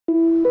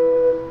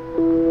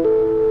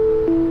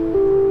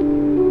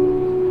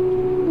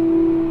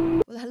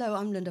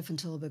Linda van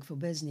Tilburg for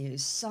BizNews.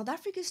 South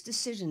Africa's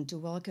decision to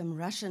welcome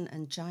Russian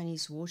and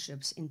Chinese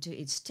warships into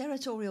its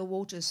territorial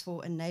waters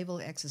for a naval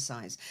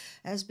exercise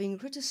has been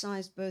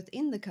criticized both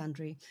in the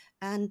country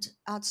and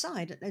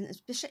outside, and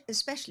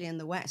especially in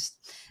the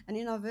West. And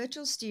in our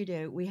virtual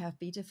studio, we have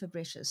Peter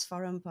Fabricius,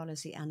 foreign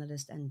policy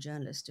analyst and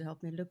journalist, to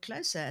help me look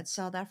closer at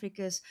South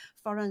Africa's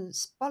foreign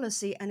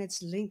policy and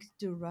its link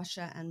to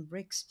Russia and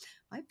BRICS.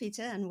 Hi,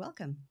 Peter, and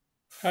welcome.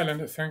 Hi,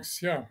 Linda.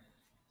 Thanks. Yeah.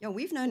 Yeah,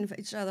 we've known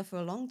each other for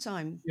a long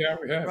time, Yeah,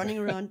 we have. running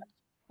around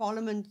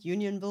Parliament,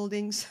 union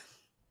buildings.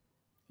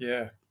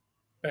 Yeah.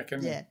 Back in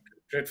the Yeah.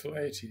 dreadful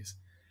 80s.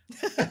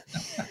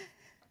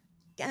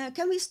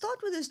 Can we start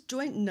with this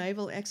joint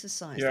naval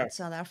exercise Yeah. that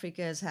South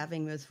Africa is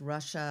having with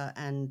Russia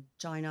and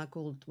China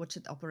called, what's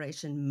it,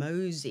 Operation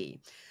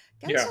Mosey?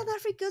 Can Yeah. South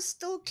Africa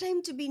still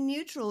claim to be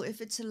neutral if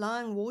it's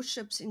allowing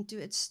warships into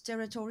its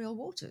territorial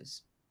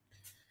waters?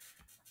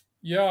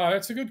 Yeah,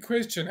 that's a good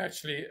question,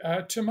 actually.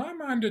 To my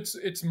mind,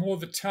 it's more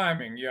the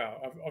timing, yeah,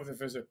 of the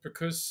visit,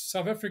 because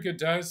South Africa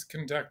does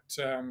conduct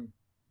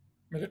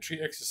military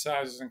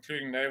exercises,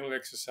 including naval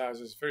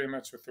exercises, very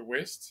much with the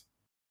West.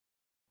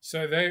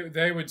 So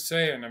they would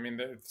say, and I mean,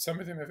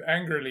 some of them have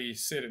angrily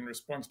said in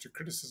response to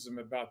criticism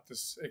about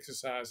this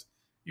exercise,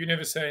 you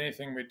never say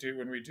anything we do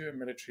when we do a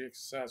military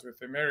exercise with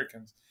the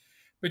Americans.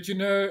 But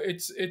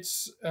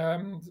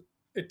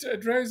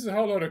it raises a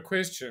whole lot of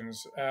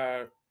questions.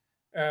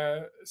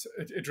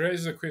 It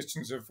raises the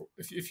questions of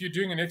if you're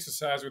doing an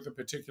exercise with a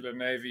particular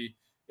navy,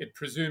 it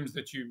presumes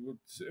that you would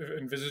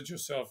envisage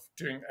yourself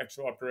doing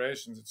actual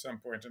operations at some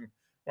point, and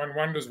one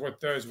wonders what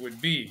those would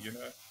be.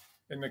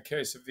 In the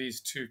case of these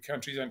two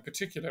countries, and in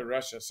particular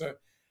Russia. So,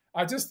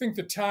 I just think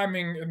the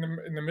timing in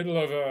the middle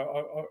of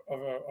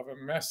a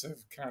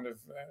massive kind of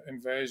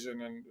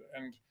invasion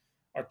and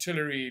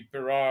artillery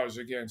barrage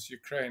against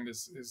Ukraine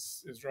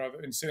is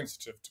rather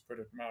insensitive, to put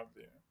it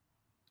mildly.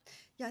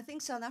 Yeah, I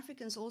think South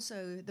Africans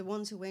also, the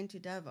ones who went to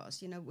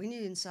Davos, when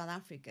you're in South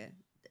Africa,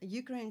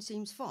 Ukraine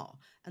seems far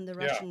and the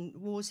Yeah, Russian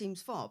war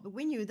seems far. But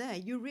when you're there,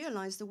 you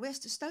realize the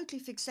West is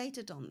totally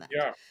fixated on that.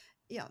 yeah,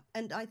 Yeah,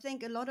 and I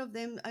think a lot of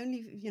them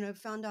only,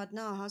 found out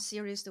now how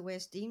serious the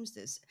West deems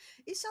this.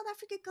 Is South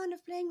Africa kind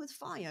of playing with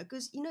fire?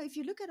 Because, if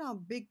you look at our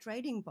big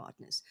trading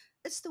partners,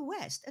 it's the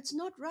West, it's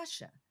not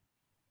Russia.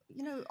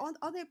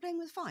 Are they playing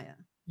with fire?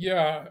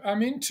 yeah. I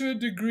mean, to a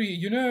degree,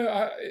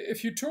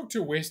 if you talk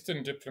to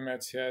Western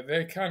diplomats here,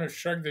 they kind of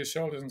shrug their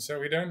shoulders and say,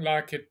 "We don't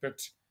like it,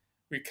 but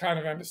we kind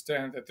of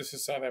understand that this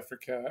is South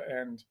Africa,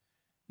 and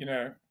you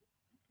know,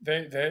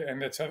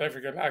 and that South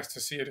Africa likes to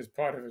see it as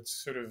part of its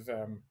sort of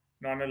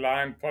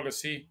non-aligned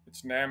policy,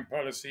 its NAM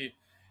policy,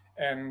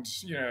 and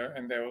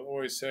they will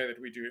always say that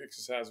we do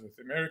exercise with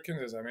the Americans,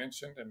 as I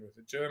mentioned, and with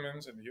the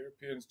Germans and the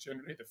Europeans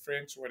generally, the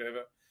French,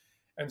 whatever."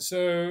 And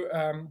so,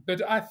 but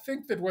I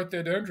think that what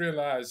they don't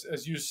realize,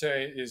 as you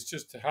say, is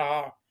just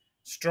how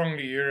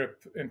strongly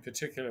Europe in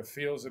particular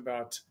feels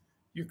about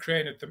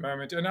Ukraine at the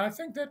moment. And I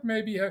think that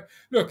maybe,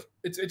 look,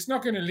 it's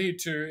not going to lead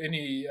to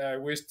any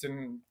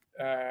Western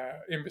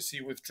embassy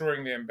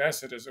withdrawing their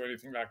ambassadors or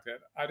anything like that.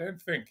 I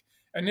don't think,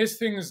 unless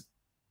things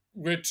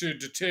were to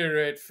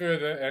deteriorate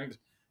further, and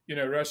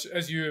Russia,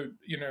 as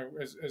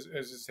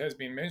has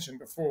been mentioned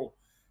before,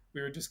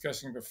 we were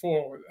discussing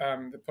before,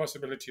 the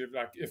possibility of,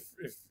 like, if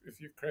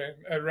Ukraine,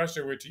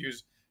 Russia were to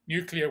use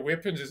nuclear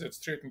weapons as it's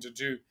threatened to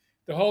do,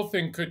 the whole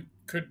thing could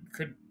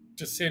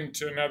descend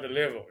to another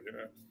level.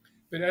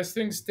 But as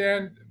things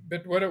stand,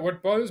 but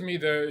what bothers me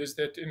though is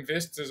that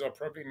investors are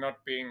probably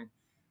not being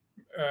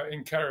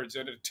encouraged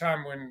at a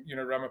time when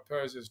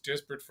Ramaphosa is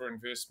desperate for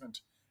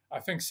investment. I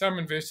think some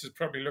investors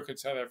probably look at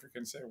South Africa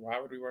and say, "Why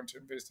would we want to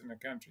invest in a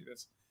country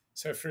that's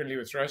so friendly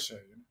with Russia?"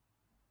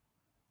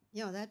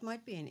 Yeah, that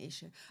might be an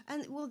issue.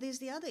 And well, there's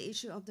the other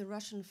issue of the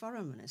Russian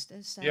foreign minister,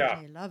 Yeah,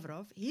 Sergei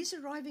Lavrov. He's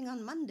arriving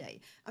on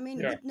Monday. I mean,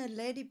 yeah, with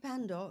Lady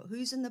Pandor,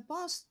 who's in the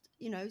past,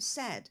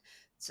 said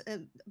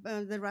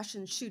the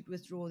Russians should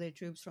withdraw their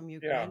troops from yeah.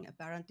 Ukraine.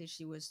 Apparently,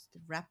 she was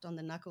rapped on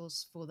the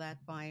knuckles for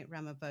that by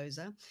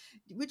Ramaphosa.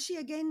 Would she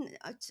again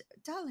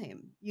tell him,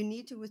 you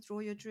need to withdraw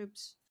your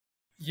troops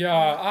Yeah,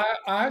 from,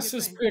 I from Ukraine?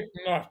 suspect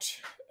not,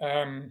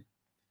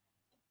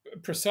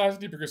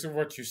 precisely because of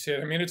what you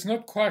said. I mean, it's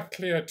not quite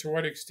clear to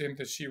what extent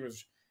that she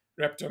was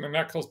wrapped on the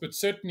knuckles, but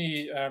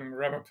certainly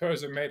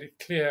Ramaphosa made it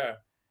clear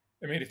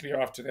immediately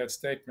after that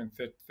statement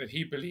that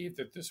he believed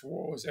that this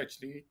war was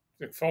actually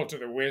the fault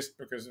of the West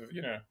because of,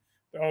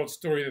 the old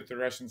story that the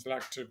Russians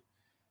like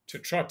to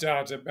trot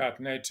out about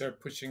NATO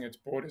pushing its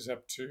borders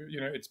up to,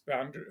 its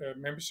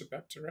membership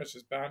up to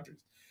Russia's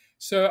boundaries.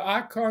 So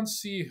I can't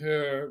see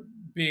her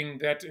being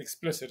that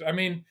explicit. I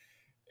mean,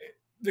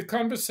 the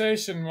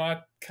conversation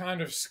might kind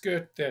of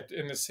skirt that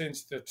in the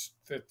sense that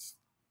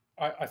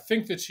I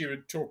think that she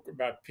would talk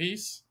about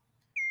peace.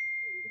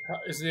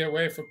 Is there a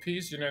way for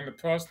peace? In the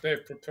past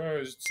they've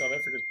proposed, South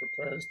Africa's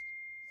proposed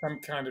some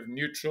kind of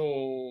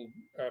neutral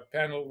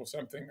panel or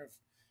something of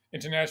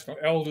international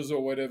elders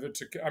or whatever.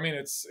 I mean,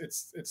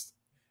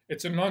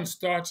 it's a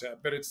non-starter,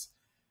 but it's,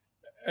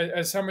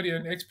 as somebody,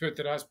 an expert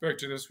that I spoke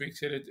to this week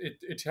said,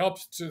 it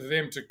helps to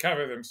them to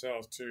cover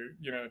themselves, to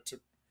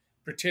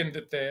pretend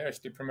that they're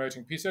actually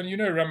promoting peace. And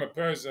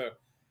Ramaphosa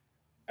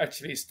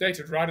actually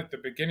stated right at the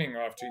beginning,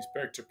 after he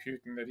spoke to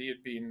Putin, that he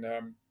had been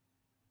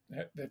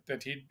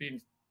that he'd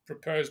been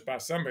proposed by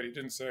somebody,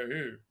 didn't say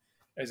who,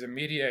 as a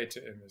mediator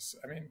in this.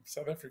 I mean,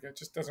 South Africa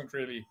just doesn't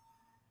really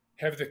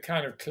have the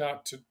kind of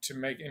clout to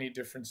make any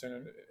difference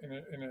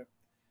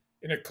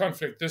in a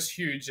conflict this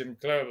huge and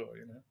global.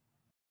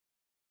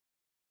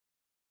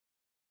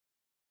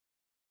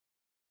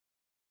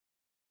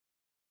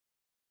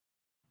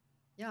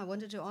 Yeah, I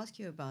wanted to ask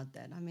you about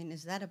that. I mean,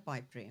 is that a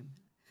pipe dream?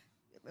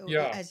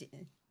 Yeah. As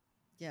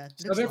yeah, it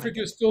South looks like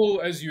Africa it.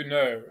 still, as you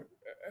know,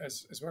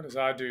 as well as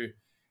I do,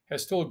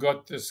 has still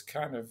got this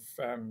kind of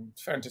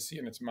fantasy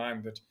in its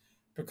mind that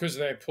because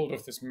they pulled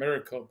off this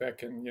miracle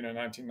back in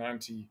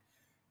 1990,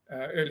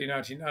 early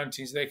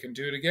 1990s, they can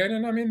do it again.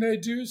 And I mean, they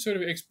do sort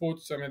of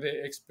export some of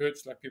their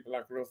experts, like people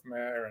like Rolf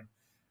Meyer and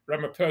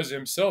Ramaphosa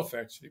himself,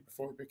 actually,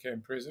 before he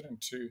became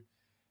president, to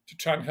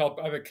try and help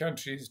other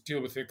countries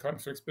deal with their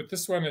conflicts. But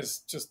this one is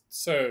just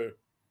so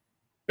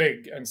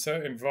big and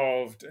so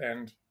involved,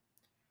 and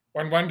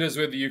one wonders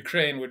whether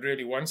Ukraine would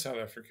really want South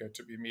Africa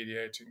to be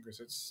mediating,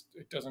 because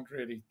it doesn't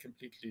really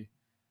completely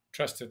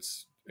trust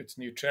its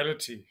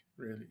neutrality,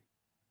 really.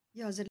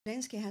 Yeah,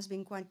 Zelensky has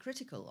been quite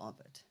critical of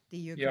it, the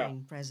Yeah,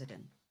 Ukraine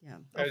president. Yeah,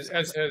 as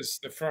has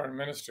the foreign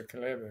minister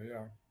Kaleba.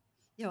 Yeah,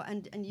 yeah,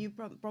 and you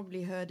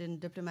probably heard in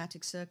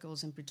diplomatic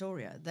circles in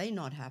Pretoria, they're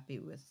not happy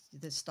with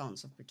the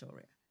stance of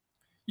Pretoria.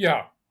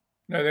 yeah.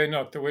 No, they're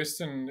not. The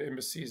Western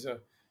embassies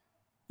are.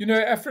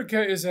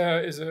 Africa is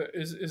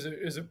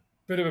a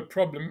bit of a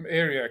problem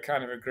area,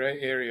 kind of a grey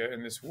area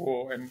in this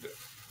war, and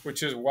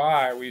which is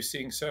why we're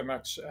seeing so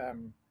much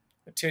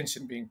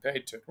attention being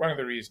paid to it. One of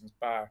the reasons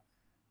by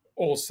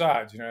all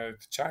sides. The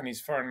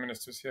Chinese foreign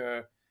minister's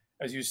here.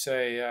 As you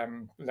say,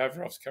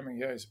 Lavrov's coming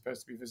here. He's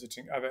supposed to be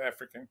visiting other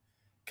African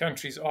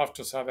countries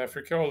after South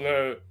Africa,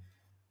 although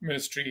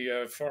Ministry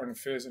of Foreign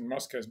Affairs in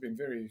Moscow has been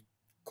very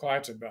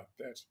quiet about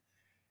that.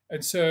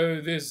 And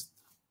so there's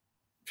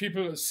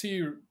people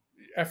see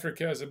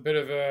Africa as a bit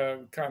of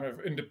a kind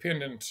of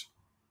independent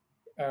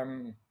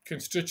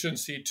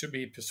constituency to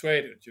be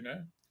persuaded.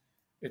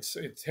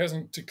 It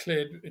hasn't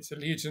declared its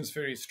allegiance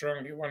very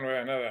strongly one way or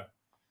another.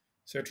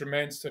 So it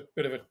remains a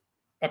bit of a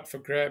up for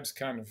grabs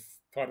kind of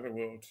part of the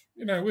world,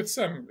 with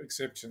some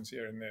exceptions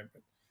here and there.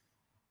 But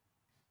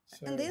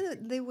And so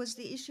then there was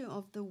the issue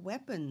of the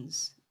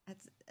weapons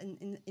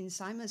in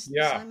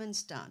yeah,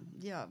 Simonstown.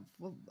 Yeah,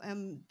 well,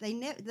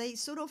 they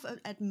sort of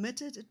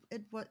admitted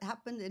it what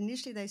happened.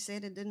 Initially, they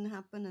said it didn't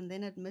happen, and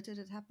then admitted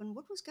it happened.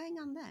 What was going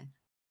on there?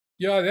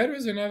 yeah, that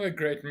was another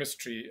great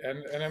mystery,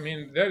 and I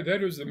mean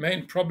that was the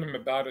main problem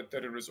about it,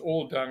 that it was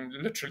all done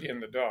literally in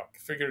the dark,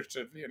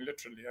 figuratively and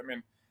literally. I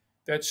mean,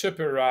 that ship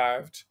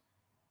arrived,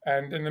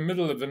 and in the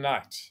middle of the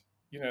night,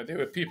 there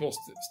were people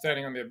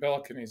standing on their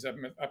balconies up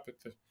at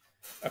the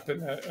up in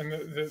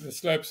the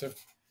slopes of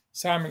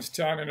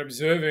Simonstown and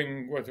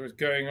observing what was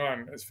going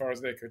on as far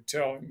as they could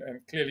tell.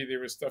 And clearly there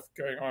was stuff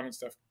going on and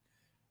stuff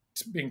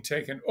being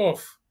taken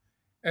off.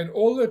 And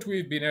all that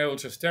we've been able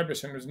to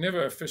establish, and was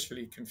never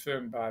officially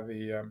confirmed by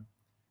the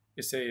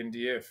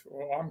SANDF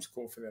or Arms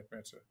Corps for that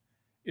matter,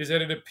 is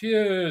that it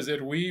appears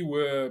that we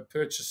were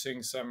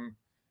purchasing some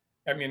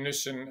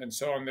ammunition and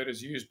so on that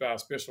is used by our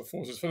special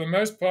forces. For the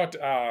most part,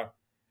 our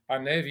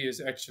navy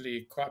is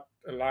actually quite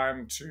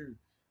aligned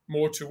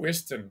more to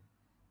Western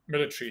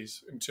militaries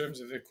in terms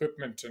of the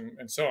equipment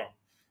and so on.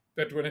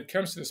 But when it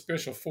comes to the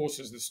special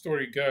forces, the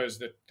story goes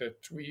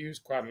that we use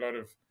quite a lot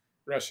of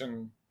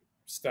Russian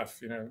stuff,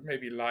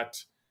 maybe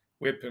light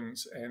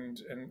weapons, and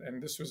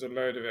this was a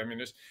load of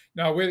ammunition.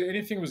 Now, whether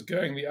anything was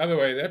going the other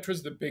way, that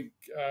was the big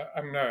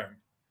unknown,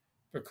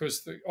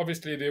 because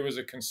obviously there was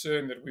a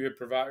concern that we would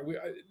provide.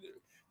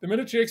 The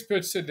military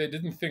experts said they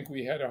didn't think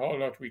we had a whole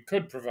lot we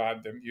could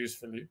provide them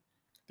usefully.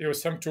 There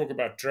was some talk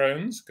about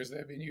drones, because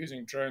they've been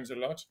using drones a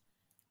lot,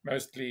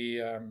 mostly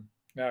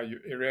now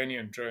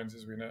Iranian drones,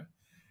 as we know.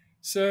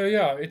 So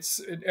yeah,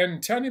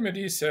 and Tanya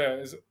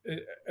Medisa,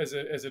 as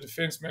a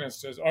defense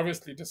minister, has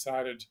obviously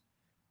decided,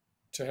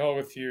 to hell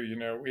with you.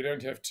 We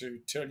don't have to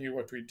tell you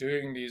what we're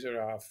doing. These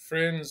are our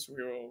friends.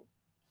 We will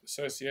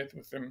associate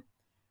with them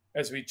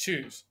as we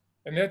choose.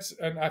 And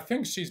I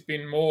think she's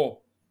been more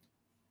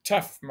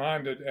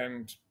tough-minded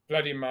and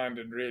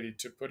bloody-minded, really,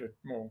 to put it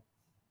more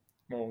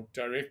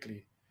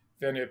directly,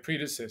 than her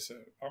predecessor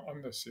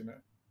on this.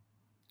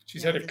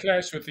 She's Yeah, had a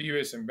clash with the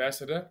U.S.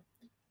 ambassador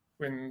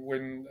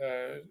when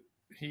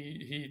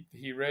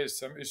he raised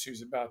some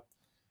issues about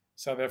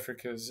South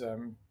Africa's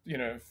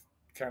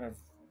kind of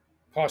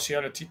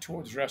partiality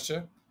towards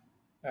Russia,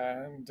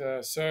 and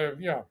so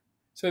yeah,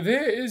 so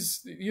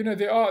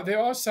there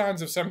are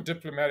signs of some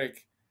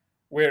diplomatic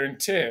wear and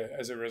tear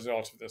as a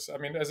result of this. I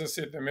mean, as I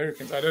said, the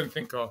Americans, I don't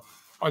think are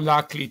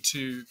likely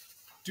to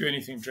do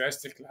anything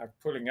drastic like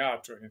pulling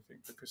out or anything,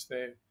 because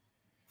they,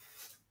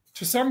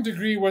 to some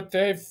degree, what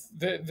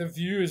the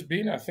view has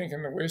been, I think,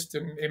 in the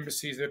Western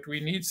embassies, that we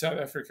need South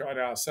Africa on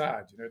our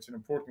side. It's an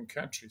important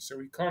country, so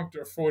we can't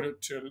afford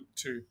it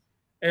to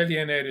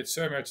alienate it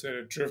so much that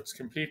it drifts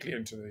completely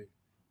into the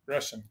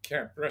Russian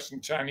camp, Russian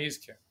Chinese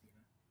camp.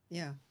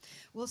 Yeah.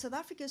 Well, South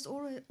Africa is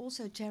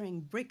also chairing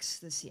BRICS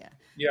this year.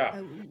 Yeah,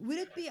 Would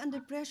it be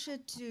under pressure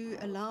to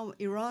allow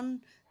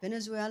Iran,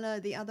 Venezuela,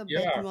 the other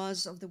bête yeah,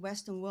 noirs of the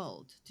Western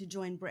world to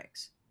join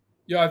BRICS?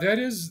 yeah. That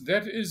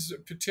is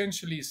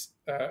potentially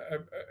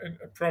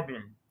a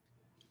problem.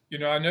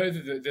 I know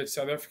that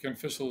South African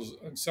officials,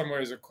 in some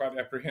ways, are quite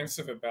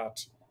apprehensive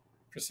about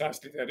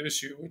precisely that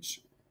issue, which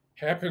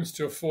happens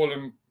to have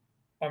fallen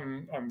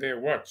on their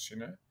watch.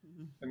 Mhm.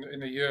 In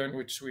the year in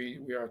which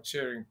we are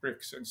chairing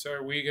BRICS, and so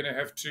we're going to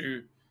have to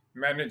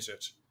manage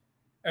it.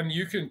 And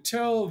you can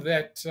tell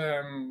that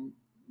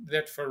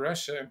for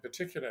Russia in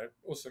particular,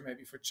 also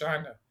maybe for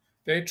China,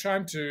 they're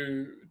trying to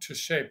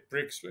shape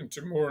BRICS into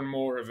more and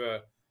more of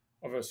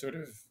a sort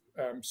of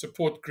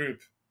support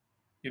group.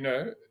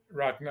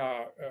 Right now,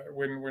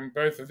 when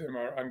both of them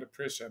are under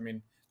pressure. I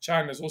mean,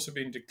 China has also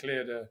been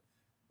declared a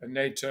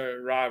NATO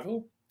rival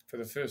for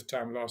the first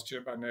time last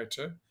year by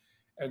NATO,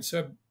 and so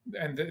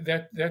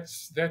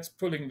that's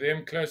pulling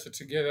them closer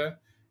together,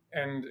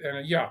 and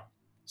yeah.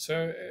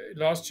 So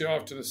last year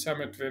after the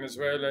summit,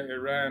 Venezuela,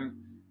 Iran,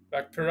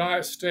 like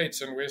pariah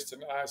states in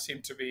Western eye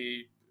seem to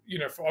be,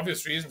 for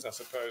obvious reasons, I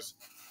suppose,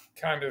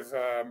 kind of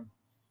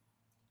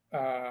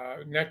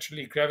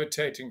naturally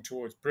gravitating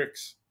towards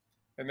BRICS,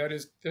 and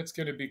that's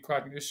going to be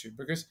quite an issue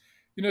because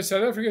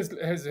South Africa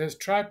has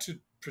tried to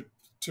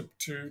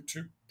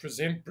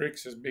present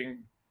BRICS as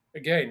being,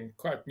 again,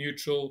 quite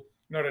neutral,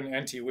 not an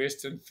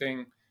anti-Western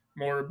thing,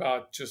 more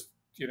about just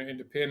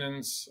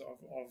independence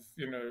of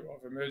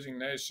emerging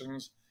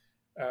nations,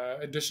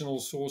 additional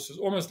sources,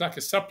 almost like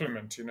a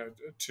supplement,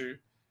 to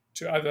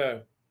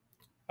other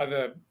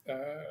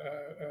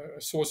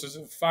sources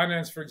of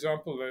finance. For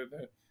example,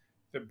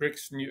 the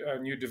BRICS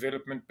new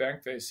development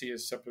bank they see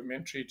as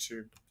supplementary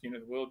to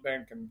the World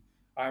Bank and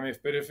IMF.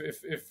 But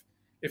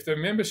if the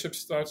membership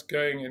starts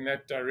going in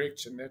that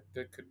direction,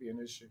 that could be an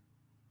issue.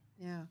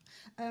 Yeah.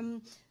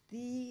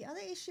 The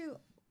other issue,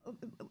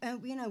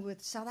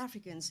 with South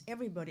Africans,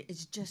 everybody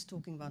is just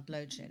talking about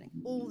load shedding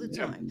all the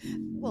Yeah, time.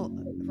 Well,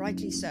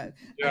 rightly so.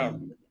 yeah,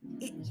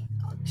 It,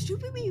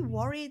 should we be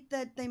worried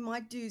that they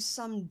might do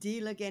some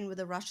deal again with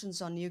the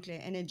Russians on nuclear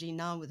energy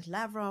now with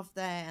Lavrov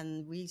there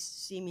and we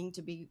seeming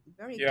to be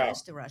very yeah,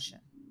 close to Russia?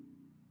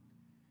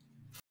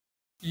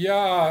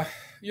 yeah,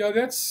 yeah.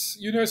 That's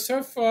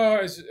so far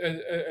as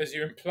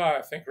you imply,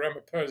 I think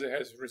Ramaphosa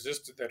has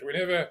resisted that.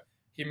 Whenever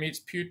he meets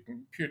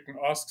Putin, Putin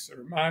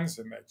reminds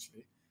him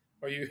actually,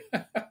 are you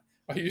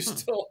are you Hmm.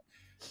 still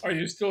are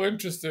you still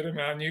interested in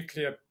our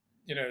nuclear,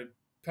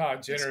 power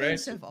generation?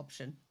 Expensive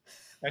option.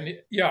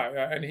 And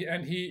yeah,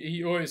 and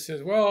he always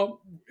says,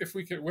 well, if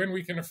we can, when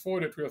we can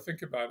afford it, we'll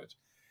think about it.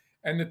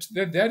 And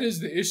that is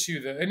the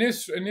issue. That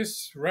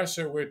unless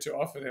Russia were to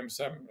offer them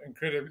some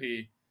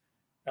incredibly,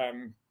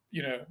 um,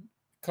 you know,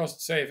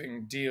 cost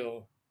saving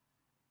deal,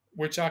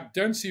 which I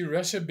don't see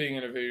Russia being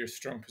in a very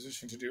strong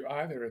position to do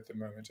either at the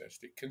moment,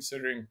 actually,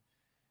 considering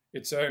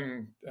its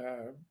own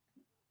the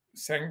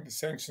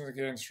sanctions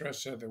against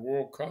Russia, the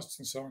war costs,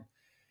 and so on.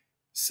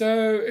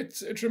 So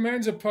it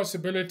remains a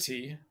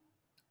possibility.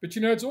 But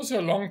it's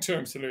also a long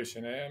term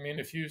solution. I mean,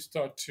 if you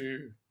start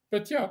to,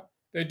 but yeah,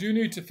 they do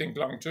need to think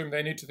long term.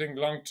 They need to think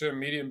long term,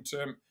 medium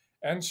term,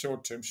 and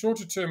short term.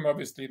 Shorter term,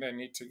 obviously, they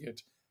need to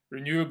get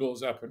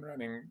renewables up and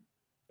running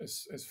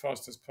as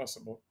fast as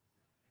possible.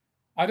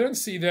 I don't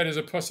see that as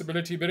a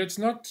possibility, but it's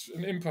not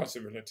an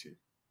impossibility.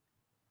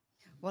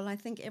 Well, I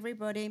think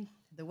everybody,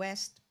 the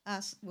West,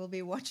 us, will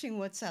be watching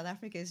what South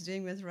Africa is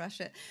doing with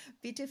Russia.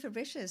 Peter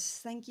Fabricius,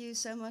 thank you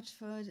so much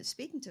for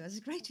speaking to us.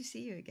 It's great to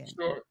see you again.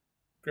 Sure.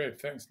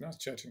 Great. Thanks. Nice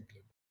chatting.